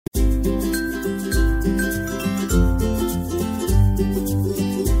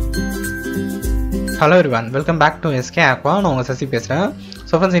Hello everyone, welcome back to SK Aqua. நான் உங்க சசி பேசுறேன்.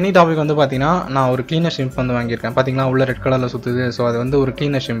 So friends, இன்னி டாபிக் வந்து பாத்தீங்கன்னா நான் ஒரு க்ளீனர் ஷிம்ப் வந்து வாங்கியிருக்கேன். பாத்தீங்கன்னா உள்ள ரெட் கலர்ல சுத்துது. ஸோ அது வந்து ஒரு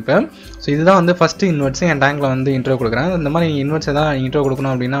க்ளீனர் ஷிம்ப். ஸோ இதுதான் வந்து ஃபர்ஸ்ட் இன்வெர்ட்ஸ் என் டேங்க்ல வந்து இன்ட்ரோ கொடுக்குறேன். இந்த மாதிரி இன்வெர்ட்ஸ் ஏதாவது இன்ட்ரோ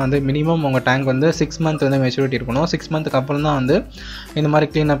கொடுக்கணும் அப்படின்னா வந்து மினிமம் உங்க டேங்க் வந்து 6 months வந்து மெச்சூரிட்டி இருக்கணும். 6 months அப்புறம் தான் வந்து இந்த மாதிரி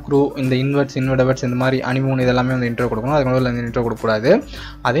க்ளீன் அப் க்ரூ, இந்த இன்வெர்ட்ஸ் இன்வெர்டர்ஸ், இந்த மாதிரி அனிமூன் இதெல்லாமே வந்து இன்ட்ரோ கொடுக்கணும். அதுக்கு முதல்ல இன்ட்ரோ கொடுக்கக்கூடாது.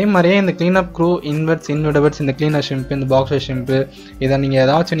 அதே மாதிரியே இந்த க்ளீன் அப் க்ரூ, இன்வெர்ட்ஸ் இன்வெர்டர்ஸ், இந்த க்ளீனர் ஷிம்ப், இந்த பாக்ஸர் ஷிம்ப், இதை நீங்கள்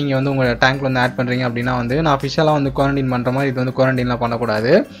ஏதாச்சும் நீங்கள் வந்து உங்கள் டேங்க்ல வந்து ஆட் பண்ணுறீங்க அப்படின்னா வந்து நான் அஃபிஷியலாக வந்து குவாரண்டைன் பண்ணுற மாதிரி இது வந்து குவாரண்டைன்லாம்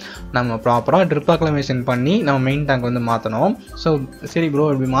பண்ணக்கூடாது. நம்ம ப்ராப்பராக ட்ரிப் அக்ளிமேஷன் பண்ணி நம்ம மெயின் டேங்க் வந்து மாற்றணும். ஸோ சரி ப்ரோ,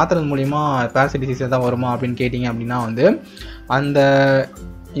 இப்படி மாற்றுறது மூலிமா பேரசைட் டிசீஸ் எதாவது வருமா அப்படின்னு கேட்டிங்க அப்படின்னா வந்து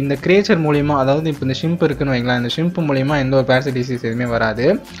இந்த கிரியேச்சர் மூலிமா, அதாவது இப்போ இந்த ஷிம்ப் இருக்குன்னு வைங்களேன், இந்த ஷிம்ப் மூலிமா எந்த ஒரு பேரசைட் டிசீஸ் எதுவுமே வராது.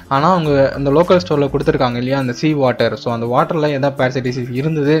 ஆனால் அவங்க அந்த லோக்கல் ஸ்டோரில் கொடுத்துருக்காங்க இல்லையா, அந்த சீ வாட்டர். ஸோ அந்த வாட்டரில் எதாவது பேரசைட் டிசீஸ்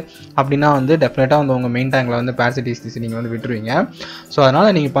இருந்தது அப்படின்னா வந்து டெஃபினட்டாக வந்து உங்கள் மெயின் டேங்கில் வந்து பேரசைட் டிசீஸ் நீங்கள் வந்து விட்டுருவீங்க. ஸோ அதனால்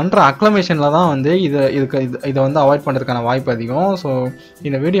நீங்கள் பண்ணுற அக்ளமேஷனில் தான் வந்து இதை வந்து அவாய்ட் பண்ணுறதுக்கான வாய்ப்பு அதிகம். ஸோ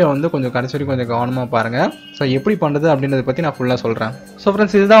இந்த வீடியோ வந்து கொஞ்சம் கடைசி வரைக்கும் கொஞ்சம் கவனமாக பாருங்கள். ஸோ எப்படி பண்ணுறது அப்படின்றத பற்றி நான் ஃபுல்லாக சொல்கிறேன். ஸோ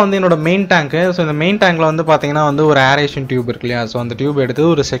ஃப்ரெண்ட்ஸ், இதுதான் வந்து என்னோட மெயின் டேங்க்கு. ஸோ இந்த மெயின் டேங்கில் வந்து பார்த்தீங்கன்னா வந்து ஒரு ஏரேஷன் டியூப் இருக்கு இல்லையா. ஸோ அந்த டியூப் எடுத்து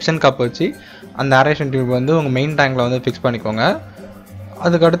ஒரு செக்ஷன் கப் வச்சு அந்த ஏரேஷன் டியூப் வந்து உங்கள் மெயின் டேங்கில் வந்து ஃபிக்ஸ் பண்ணிக்கோங்க.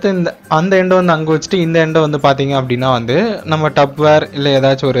 அதுக்கடுத்து அந்த எண்டை வந்து அங்கே வச்சுட்டு இந்த எண்டை வந்து பார்த்தீங்க அப்படின்னா வந்து நம்ம டப்வேர் இல்லை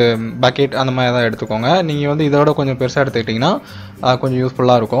ஏதாச்சும் ஒரு பக்கெட் அந்த மாதிரி தான் எடுத்துக்கோங்க. நீங்கள் வந்து இதோட கொஞ்சம் பெருசாக எடுத்துக்கிட்டிங்கன்னா கொஞ்சம்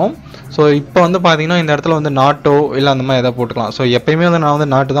யூஸ்ஃபுல்லாக இருக்கும். ஸோ இப்போ வந்து பார்த்தீங்கன்னா இந்த இடத்துல வந்து நாட்டோ இல்லை அந்த மாதிரி எதாவது போட்டுக்கலாம். ஸோ எப்போயுமே வந்து நான்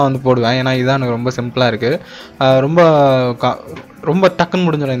வந்து நாட்டு தான் வந்து போடுவேன். ஏன்னா இதுதான் எனக்கு ரொம்ப சிம்பிளாக இருக்குது. ரொம்ப டக்குன்னு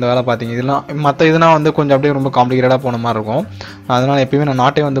முடிஞ்சிடும் இந்த வேலை. பார்த்தீங்க இதெல்லாம் மற்ற இதெல்லாம் வந்து கொஞ்சம் அப்படியே ரொம்ப காம்ப்ளிகேட்டடாக போன மாதிரி இருக்கும். அதனால் எப்போயுமே நான்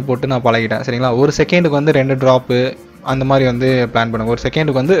நாட்டே வந்து போட்டு நான் பழகிட்டேன். சரிங்களா, ஒரு செகண்டுக்கு வந்து 2 ட்ராப்பு அந்த மாதிரி வந்து பிளான் பண்ணுங்கள். ஒரு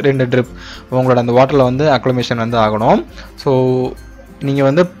செகண்டுக்கு வந்து 2 ட்ரிப் உங்களோட அந்த வாட்டரில் வந்து அக்ளிமேஷன் வந்து ஆகணும். ஸோ நீங்கள்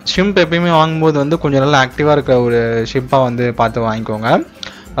வந்து ஷிம்ப் எப்பயுமே வாங்கும்போது வந்து கொஞ்சம் நல்லா ஆக்டிவாக இருக்கிற ஒரு ஷிம்ப்பாக வந்து பார்த்து வாங்கிக்கோங்க.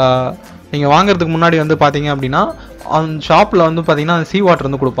 நீங்கள் வாங்குறதுக்கு முன்னாடி வந்து பார்த்தீங்க அப்படின்னா அந்த ஷாப்பில் வந்து பார்த்தீங்கன்னா அந்த சீ வாட்டர்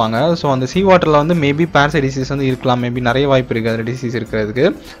வந்து கொடுப்பாங்க. ஸோ அந்த சீ வாட்டரில் வந்து மேபி பேரசைட் டிசீஸ் வந்து இருக்கலாம். மேபி நிறைய வாய்ப்பு இருக்குது அதில் டிசீஸ் இருக்கிறதுக்கு.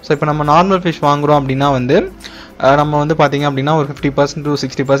 ஸோ இப்போ நம்ம நார்மல் ஃபிஷ் வாங்குகிறோம் அப்படின்னா வந்து நம்ம வந்து பார்த்தீங்க அப்படின்னா ஒரு 50% to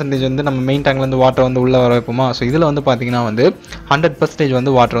 60% வந்து நம்ம மெயின் டேங்க்ல வந்து வாட்டர் வந்து உள்ளே வர வைப்போமா. ஸோ இதில் வந்து பார்த்தீங்கன்னா வந்து 100%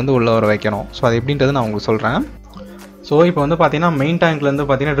 வந்து வாட்டர் வந்து உள்ளே வர வைக்கணும். ஸோ அது எப்படின்றது நான் உங்களுக்கு சொல்கிறேன். ஸோ இப்போ வந்து பார்த்தீங்கன்னா மெயின் டேங்க்லேருந்து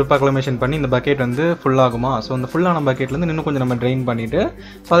பார்த்தீங்கன்னா ட்ரிப் அக்ளிமேஷன் பண்ணி இந்த பக்கெட் வந்து ஃபுல் ஆகுமா. ஸோ இந்த ஃபுல்லான பக்கெட்லேருந்து இன்னும் கொஞ்சம் நம்ம ட்ரெயின் பண்ணிவிட்டு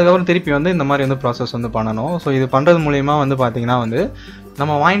ஸோ அதுக்கப்புறம் திருப்பி வந்து இந்த மாதிரி வந்து ப்ராசஸ் வந்து பண்ணணும். ஸோ இது பண்ணுறது மூலிமா வந்து பார்த்தீங்கன்னா வந்து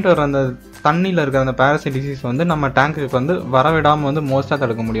நம்ம வாங்கிட்டு வர அந்த தண்ணியில் இருக்கிற அந்த பேரசைட் டிசீஸ் வந்து நம்ம டேங்க்குக்கு வந்து வரவிடாமல் வந்து மோஸ்ட்டாக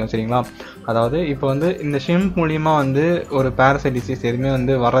தடுக்க முடியும். சரிங்களா, அதாவது இப்போ வந்து இந்த ஷிம்ப் மூலிமா வந்து ஒரு பேரசைட் டிசீஸ் எதுவுமே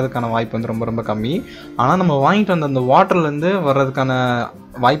வந்து வர்றதுக்கான வாய்ப்பு வந்து ரொம்ப ரொம்ப கம்மி. ஆனால் நம்ம வாங்கிட்டு வந்த அந்த வாட்டர்லேருந்து வர்றதுக்கான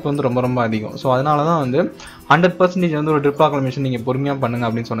வாய்ப்பு வந்து ரொம்ப ரொம்ப அதிகம். ஸோ அதனால தான் வந்து 100% வந்து ஒரு ட்ரிப் அக்ளிமேஷன் நீங்கள் பொறுமையாக பண்ணுங்கள்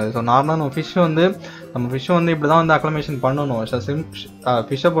அப்படின்னு சொன்னது. ஸோ நார்மலாக நம்ம ஃபிஷ்ஷை வந்து இப்படி தான் வந்து அக்ளிமேஷன் பண்ணணும்.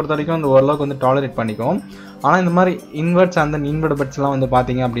 ஃபிஷ்ஷை பொறுத்த வரைக்கும் வந்து ஓரளவுக்கு வந்து டாலரேட் பண்ணிக்கும். ஆனால் இந்த மாதிரி இன்வெர்ட்ஸ் அந்த இன்வெர்டர்ஸ்லாம் வந்து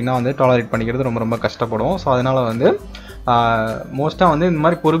பார்த்தீங்க அப்படின்னா வந்து டாலரேட் பண்ணிக்கிறது ரொம்ப ரொம்ப கஷ்டப்படும். ஸோ அதனால் வந்து மோஸ்ட்டாக வந்து இந்த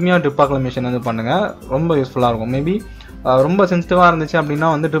மாதிரி பொறுமையாக ட்ரிப் அக்ளிமேஷன் வந்து பண்ணுங்கள். ரொம்ப யூஸ்ஃபுல்லாக இருக்கும். மேபி ரொம்ப சென்சிட்டிவாக இருந்துச்சு அப்படின்னா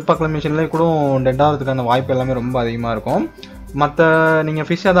வந்து ட்ரிப் அக்ளிமேஷன்லேயே கூட டெட் ஆகிறதுக்கான வாய்ப்பு எல்லாமே ரொம்ப அதிகமாக இருக்கும். மற்ற நீங்கள்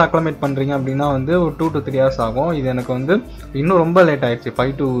ஃபிஷ் அதை அக்ளமேட் பண்ணுறீங்க அப்படின்னா வந்து ஒரு 2 to 3 hours ஆகும். இது எனக்கு வந்து இன்னும் ரொம்ப லேட் ஆகிடுச்சு.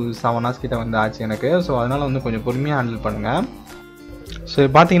 5 to 7 hours கிட்ட வந்து ஆச்சு எனக்கு. ஸோ அதனால் வந்து கொஞ்சம் பொறுமையாக ஹேண்டில் பண்ணுங்கள். ஸோ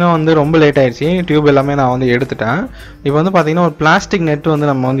பார்த்தீங்கன்னா வந்து ரொம்ப லேட் ஆகிடுச்சு. டியூப் எல்லாமே நான் வந்து எடுத்துட்டேன். இப்போ வந்து பார்த்தீங்கன்னா ஒரு பிளாஸ்டிக் நெட் வந்து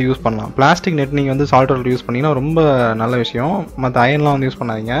நம்ம வந்து யூஸ் பண்ணலாம். பிளாஸ்டிக் நெட் நீங்கள் வந்து சால்ட் வாட்டர் யூஸ் பண்ணிங்கன்னா ரொம்ப நல்ல விஷயம். மற்ற அயன்லாம் வந்து யூஸ்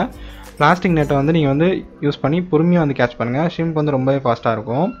பண்ணாதீங்க. பிளாஸ்டிக் நெட்டை வந்து நீங்கள் வந்து யூஸ் பண்ணி பொறுமையாக வந்து கேட்ச் பண்ணுங்கள். ஷிம்ப் வந்து ரொம்பவே ஃபாஸ்ட்டாக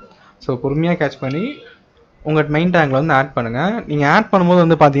இருக்கும். ஸோ பொறுமையாக கேட்ச் பண்ணி உங்கள் மெயின் டேங்கில் வந்து ஆட் பண்ணுங்கள். நீங்கள் ஆட் பண்ணும்போது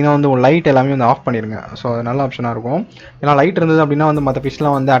வந்து பார்த்தீங்கன்னா வந்து உங்கள் லைட் எல்லாமே வந்து ஆஃப் பண்ணிடுங்க. ஸோ அது நல்ல ஆப்ஷனாக இருக்கும். ஏன்னா லைட் இருந்தது அப்படின்னா வந்து மற்ற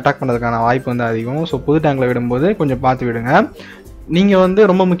ஃபிஷ்லாம் வந்து அட்டாக் பண்ணுறதுக்கான வாய்ப்பு வந்து அதிகம். ஸோ புது டேங்கில் விடும்போது கொஞ்சம் பார்த்து விடுங்க. நீங்கள் வந்து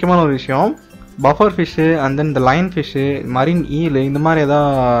ரொம்ப முக்கியமான ஒரு விஷயம், பஃபர் ஃபிஷ்ஷு அண்ட் தென் இந்த லைன் ஃபிஷ்ஷு, மரீன் ஈல், இந்த மாதிரி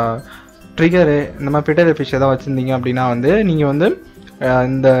எதாவது ட்ரிகரு, இந்த மாதிரி பிட்டர் ஃபிஷ் எதாவது வச்சுருந்தீங்க அப்படின்னா வந்து நீங்கள் வந்து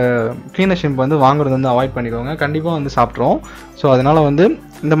இந்த க்ளீனர் ஷிம்ப் வந்து வாங்குறது வந்து அவாய்ட் பண்ணிக்கோங்க. கண்டிப்பாக வந்து சாப்பிட்றோம். ஸோ அதனால் வந்து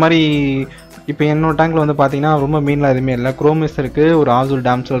இந்த மாதிரி இப்போ என்னோட டேங்கில் வந்து பார்த்தீங்கன்னா ரொம்ப மீன்லாம் எதுவுமே இல்லை. குரோமிஸ் இருக்குது, ஒரு ஆசூல்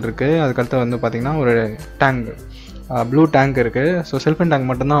டேம்சல் இருக்குது, அதுக்கடுத்து வந்து பார்த்தீங்கன்னா ஒரு டேங்க் ப்ளூ டேங்க் இருக்குது. ஸோ செல்ஃபன் டேங்க்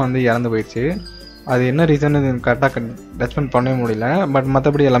மட்டும்தான் வந்து இறந்து போயிடுச்சு. அது என்ன ரீசன் கரெக்டாக ரெஸ்பாண்ட் பண்ணவே முடியல. பட்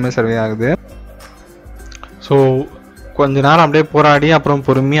மற்றபடி எல்லாமே சர்வே ஆகுது. ஸோ கொஞ்ச நேரம் அப்படியே போராடி அப்புறம்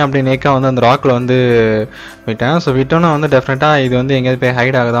பொறுமையாக அப்படியே நேக்காக வந்து அந்த ராக்கில் வந்து விட்டேன். ஸோ விட்டோன்னா வந்து டெஃபினட்டாக இது வந்து எங்கேயாவது போய்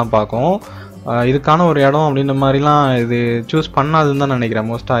ஹைட் ஆக தான் பார்க்கும். இதுக்கான ஒரு இடம் அப்படின்ற மாதிரிலாம் இது சூஸ் பண்ணாதுன்னு தான் நினைக்கிறேன்.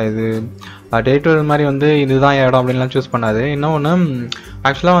 மோஸ்ட்டாக இது டேட்டோரியல் மாதிரி வந்து இதுதான் இடம் அப்படின்லாம் சூஸ் பண்ணாது. இன்னொன்று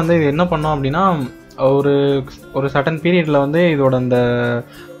ஆக்சுவலாக வந்து இது என்ன பண்ணோம் அப்படின்னா ஒரு ஒரு சர்டன் பீரியடில் வந்து இதோட அந்த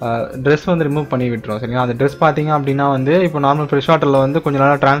ட்ரெஸ் வந்து ரிமூவ் பண்ணி விட்டுரும் சரிங்களா. அந்த ட்ரெஸ் பார்த்தீங்க அப்படின்னா வந்து இப்போ நார்மல் ஃப்ரெஷ் வாட்டரில் வந்து கொஞ்சம்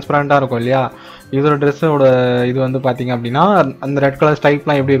நல்லா டிரான்ஸ்பரண்ட்டாக இருக்கும் இல்லையா, இதோட ட்ரெஸ்ஸோட இது வந்து பார்த்தீங்க அப்படின்னா அந்த ரெட் கலர்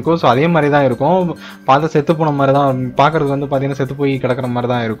ஸ்ட்ரைப்லாம் எப்படி இருக்கும், ஸோ அதே மாதிரி தான் இருக்கும். பார்த்து செத்து போன மாதிரி தான் பார்க்குறதுக்கு வந்து பார்த்தீங்கன்னா செத்து போய் கிடக்கிற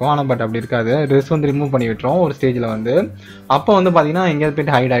மாதிரி தான் இருக்கும். ஆனால் பட் அப்படி இருக்காது, ட்ரெஸ் வந்து ரிமூவ் பண்ணி விட்டுரும் ஒரு ஸ்டேஜில் வந்து. அப்போ வந்து பார்த்தீங்கன்னா எங்கேயாவது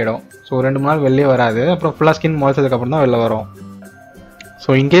போய்ட்டு ஹைட் ஆகிடும். ஸோ 2 3 நாள் வெளியே வராது, அப்புறம் ஃபுல்லாக ஸ்கின் முளைச்சதுக்கப்புறம் தான் வெளில வரும்.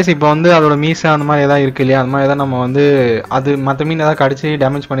 ஸோ இன்கேஸ் இப்போ வந்து அதோட மீசை அந்த மாதிரி எதாவது இருக்குது இல்லையா, அந்த மாதிரி எதாவது நம்ம வந்து அது மற்ற மீன் எதாவது கடிச்சு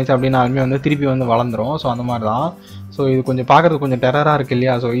டேமேஜ் பண்ணிச்சு அப்படின்னாலுமே வந்து திருப்பி வந்து வளர்ந்துரும். ஸோ அந்த மாதிரி தான். ஸோ இது கொஞ்சம் பார்க்குறதுக்கு கொஞ்சம் டெரராக இருக்குது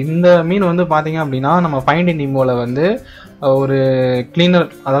இல்லையா. ஸோ இந்த மீன் வந்து பார்த்தீங்க அப்படின்னா நம்ம ஃபைண்டிங் நிமோவில் வந்து ஒரு கிளீனர்,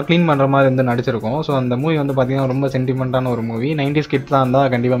 அதாவது க்ளீன் பண்ணுற மாதிரி வந்து நடிச்சிருக்கோம். ஸோ அந்த மூவி வந்து பார்த்தீங்கன்னா ரொம்ப சென்டிமெண்ட்டான ஒரு மூவி. 90s கிட்ஸ் தான்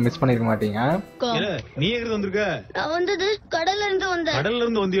இருந்தால் கண்டிப்பாக மிஸ் பண்ணிருக்க மாட்டீங்க. நீ எங்க வந்திருக்க? நான் வந்தது கடல்ல இருந்து வந்தேன். கடல்ல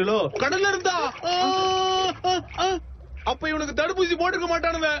இருந்து வந்தியளோ? கடல்ல இருந்தா அப்ப இவனுக்கு தடுப்பூசி போட்டுக்க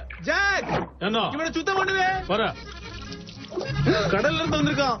மாட்டானுவ. ஜாக் என்ன இவனை சுத்தம் பண்ணுவே. வர கடல்ல இருந்து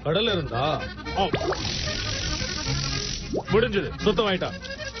வந்திருக்கான். கடல்ல இருந்தா முடிஞ்சது, சுத்தம் ஆயிட்டான்.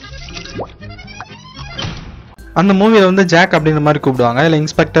 அந்த மூவியில் வந்து ஜாக் அப்படின்ற மாதிரி கூப்பிடுவாங்க, இல்லை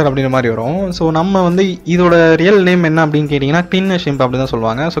இன்ஸ்பெக்டர் அப்படின்ற மாதிரி வரும். ஸோ நம்ம வந்து இதோட ரியல் நேம் என்ன அப்படின்னு கேட்டிங்கன்னா கிளீனர் ஷிம்ப் அப்படி தான்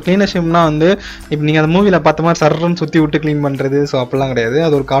சொல்லுவாங்க. ஸோ கிளீனர் ஷிம்ப்னா வந்து இப்போ நீங்கள் அந்த மூவியில் பார்த்த மாதிரி சர்றன்னு சுற்றி விட்டு க்ளீன் பண்ணுறது, ஸோ அப்படிலாம் கிடையாது.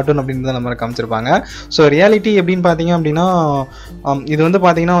 அது ஒரு கார்ட்டூன் அப்படின்னு தான் நம்ம காமிச்சிருப்பாங்க. ஸோ ரியாலிட்டி எப்படின்னு பார்த்தீங்க அப்படின்னா இது வந்து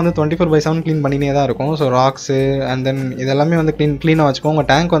பார்த்தீங்கன்னா வந்து 24/7 க்ளீன் பண்ணினே தான் இருக்கும். ஸோ ராக்ஸு அண்ட் தென் இதெல்லாமே வந்து க்ளீனாக வச்சுக்கோம்.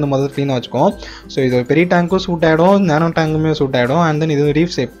 உங்கள் டேங்க் வந்து முதல்ல க்ளீனாக வச்சுக்கோம். ஸோ இது ஒரு பெரிய டேங்க்கும் சூட் ஆகிடும், நேனோ டேங்குமே சூட் ஆகிடும். அண்ட் தென் இது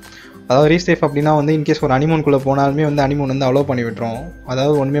ரீஃப் சேஃப், அதாவது ரீஃப் சேஃப் அப்படின்னா வந்து இன்கேஸ் ஒரு அனிமோனுக்குள்ளே போனாலுமே வந்து அனிமோன் வந்து அலோவ் பண்ணி விட்டுரும்.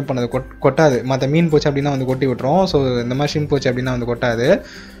 அதாவது ஒன்றுமே பண்ணது கொட்டாது. மற்ற மீன் போச்சு அப்படின்னா வந்து கொட்டி விட்டுரும். ஸோ இந்த மாதிரி ஷிம்ப் போச்சு அப்படின்னா வந்து கொட்டாது.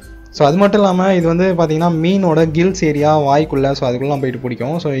 ஸோ அது மட்டும் இல்லாமல் இது வந்து பார்த்தீங்கன்னா மீனோட கில்ஸ் ஏரியா வாய்க்குள்ளே, ஸோ அதுக்குள்ளலாம் போயிட்டு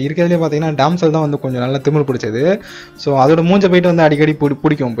பிடிக்கும். ஸோ இருக்கிறதுலே பார்த்தீங்கன்னா டாம்சல் தான் வந்து கொஞ்சம் நல்லா திமிர் பிடிச்சது. ஸோ அதோட மூஞ்சை போயிட்டு வந்து அடிக்கடி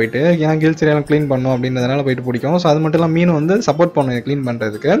பிடிக்கும் போயிட்டு, ஏன்னா கில்ஸ் ஏரியாலாம் க்ளீன் பண்ணணும் அப்படின்றதுனால போயிட்டு பிடிக்கும். ஸோ அது மட்டும் இல்லாமல் மீன் வந்து சப்போர்ட் பண்ணும் இது க்ளீன்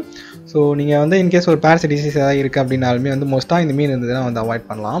பண்ணுறதுக்கு. ஸோ நீங்கள் வந்து இன்கேஸ் ஒரு பேரசைட் டிசீஸ் ஏதாவது இருக்குது அப்படின்னாலுமே வந்து மோஸ்ட்டாக இந்த மீன் இருந்ததுன்னா வந்து அவாய்ட்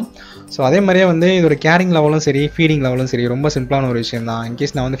பண்ணலாம். ஸோ அதே மாதிரியே வந்து இதோட கேரிங் லெவலும் சரி, ஃபீடிங் லெவலும் சரி ரொம்ப சிம்பிளான ஒரு விஷயம் தான்.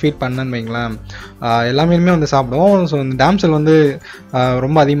 இன்கேஸ் நான் வந்து ஃபீட் பண்ணேன்னு வைங்களேன், எல்லா மீனுமே வந்து சாப்பிடும். ஸோ இந்த டாம்சல் வந்து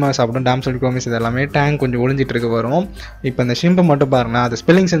ரொம்ப அதிகமாக சாப்பிடும். டாம்சல் குரோமிஸ் இது எல்லாமே டேங்க் கொஞ்சம் ஒளிஞ்சிட்டு இருக்க வரும். இப்போ இந்த ஷிம்பை மட்டும் பாருங்கள், அது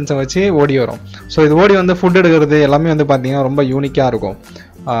ஸ்பெல்லிங் சென்ஸை வச்சு ஓடி வரும். ஸோ இது ஓடி வந்து ஃபுட் எடுக்கிறது எல்லாமே வந்து பார்த்தீங்கன்னா ரொம்ப யூனிக்காக இருக்கும்.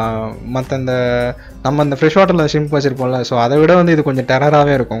 மற்ற இந்த நம்ம இந்த ஃப்ரெஷ் வாட்டரில் ஷிம்ப் வச்சுருப்போம்ல, ஸோ அதை விட வந்து இது கொஞ்சம்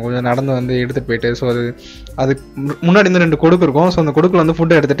டெரராகவே இருக்கும். கொஞ்சம் நடந்து வந்து எடுத்துகிட்டு போயிட்டு, ஸோ அது முன்னாடி இந்த 2 கொடுக்கு இருக்கும். ஸோ அந்த கொடுக்கில் வந்து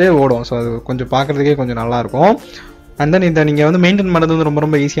ஃபுட்டை எடுத்துகிட்டே ஓடும். ஸோ அது கொஞ்சம் பார்க்குறதுக்கே கொஞ்சம் நல்லாயிருக்கும். அண்ட் தென் இதை நீங்கள் வந்து மெயின்டைன் பண்ணுறது வந்து ரொம்ப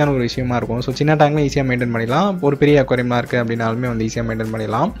ரொம்ப ஈஸியான ஒரு விஷயமா இருக்கும். ஸோ சின்ன டேங்க்லாம் ஈஸியாக மெயின்டைன் பண்ணிடலாம். ஒரு பெரிய அக்வாரியமாக இருக்குது அப்படின்னாலுமே வந்து ஈஸியாக மெயின்டைன்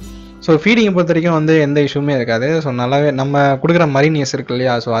பண்ணிடலாம். ஸோ ஃபீடிங்கை பொறுத்த வரைக்கும் வந்து எந்த இஷ்யூமே இருக்காது. ஸோ நல்லாவே நம்ம கொடுக்குற மரீனியஸ் இருக்கு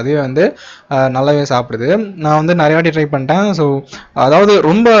இல்லையா, ஸோ அதுவே வந்து நல்லாவே சாப்பிடுது. நான் வந்து நிறைய வாட்டி ட்ரை பண்ணிட்டேன். ஸோ அதாவது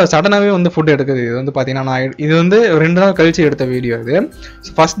ரொம்ப சடனாகவே வந்து ஃபுட் எடுக்குது. இது வந்து பார்த்தீங்கன்னா நான் இது வந்து 2 நாள் கழிச்சு எடுத்த வீடியோ இது.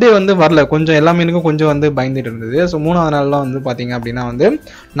 ஸோ ஃபஸ்ட் டே வந்து வரல, கொஞ்சம் எல்லா மீனுக்கும் கொஞ்சம் வந்து பயந்துட்டு இருந்தது. ஸோ 3ஆவது நாள்லாம் வந்து பார்த்தீங்க அப்படின்னா வந்து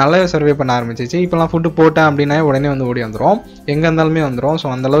நல்லாவே சர்வே பண்ண ஆரம்பிச்சிச்சு. இப்போலாம் ஃபுட்டு போட்டேன் அப்படின்னா உடனே வந்து ஓடி வந்துடும், எங்கே இருந்தாலுமே வந்துடும். ஸோ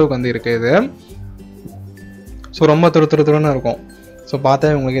அந்தளவுக்கு வந்து இருக்குது. ஸோ ரொம்ப துருன்னு இருக்கும். ஸோ பார்த்தா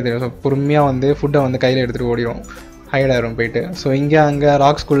உங்களுக்கே தெரியும். ஸோ பொறுமையாக வந்து ஃபுட்டை வந்து கையில் எடுத்துகிட்டு ஓடிடும், ஹைட் ஆயிரும் போயிட்டு. ஸோ இங்கே அங்கே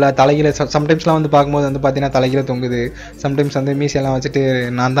ராக்ஸ்குள்ளே தலைகீழ சம்டைம்ஸ்லாம் வந்து பார்க்கும்போது வந்து பார்த்தீங்கன்னா தலைகீழ தொங்குது. சம்டைம்ஸ் வந்து மீசையெல்லாம் வச்சுட்டு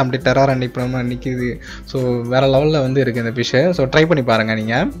நான் தான் அப்படி டெரராக நிற்குது. ஸோ வேறு லெவலில் வந்து இருக்குது இந்த ஃபிஷ்ஷு. ஸோ ட்ரை பண்ணி பாருங்கள்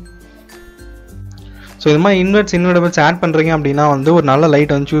நீங்கள். ஸோ இது மாதிரி இன்வெர்டபிள்ஸ் ஆட் பண்ணுறீங்க அப்படின்னா வந்து ஒரு நல்ல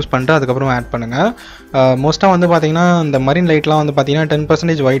லைட் வந்து சூஸ் பண்ணிட்டு அதுக்கப்புறம் ஆட் பண்ணுங்கள். மோஸ்ட்டாக வந்து பார்த்தீங்கன்னா இந்த மரீன் லைட்லாம் வந்து பார்த்தீங்கன்னா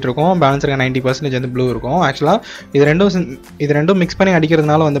 10% ஒயிட் இருக்கும், பேலன்ஸ் இருக்க 90% வந்து ப்ளூ இருக்கும். ஆக்சுவலாக இது ரெண்டும் மிக்ஸ் பண்ணி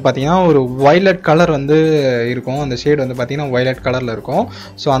அடிக்கிறதுனால வந்து பார்த்தீங்கன்னா ஒரு வயலட் கலர் வந்து இருக்கும். அந்த ஷேட் வந்து பார்த்தீங்கன்னா வயலட் கலரில் இருக்கும்.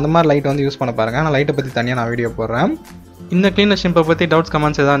 ஸோ அந்த மாதிரி லைட் வந்து யூஸ் பண்ண பாருங்கள். நான் லைட்டை பற்றி தனியாக நான் வீடியோ போடுறேன். இந்த கிளீனர் ஷிம்பை பற்றி டவுட்ஸ்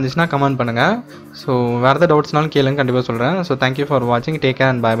கமெண்ட்ஸ் எதாவது இருந்துச்சுன்னா கமெண்ட் பண்ணுங்கள். ஸோ வேறு எதாவது டவுட்ஸ்னாலும் கேளுங்க, கண்டிப்பாக சொல்கிறேன். ஸோ தேங்க்யூ ஃபார் வாட்சிங். Take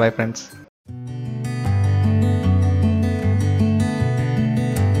care and bye friends.